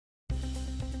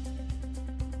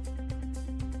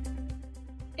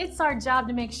It's our job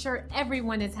to make sure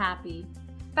everyone is happy.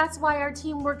 That's why our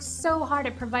team works so hard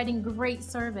at providing great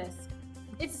service.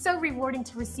 It's so rewarding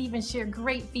to receive and share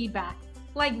great feedback,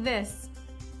 like this.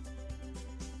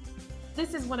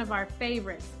 This is one of our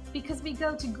favorites because we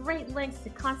go to great lengths to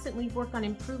constantly work on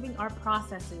improving our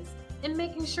processes and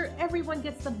making sure everyone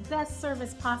gets the best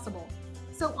service possible.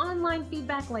 So online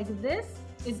feedback like this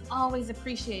is always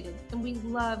appreciated, and we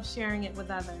love sharing it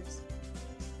with others.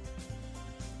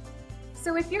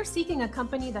 So if you're seeking a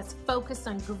company that's focused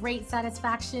on great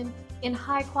satisfaction and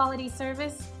high quality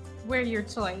service, we're your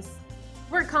choice.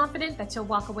 We're confident that you'll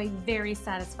walk away very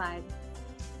satisfied.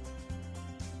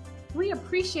 We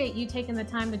appreciate you taking the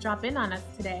time to drop in on us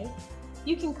today.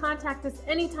 You can contact us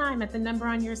anytime at the number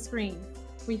on your screen.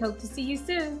 We hope to see you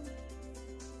soon.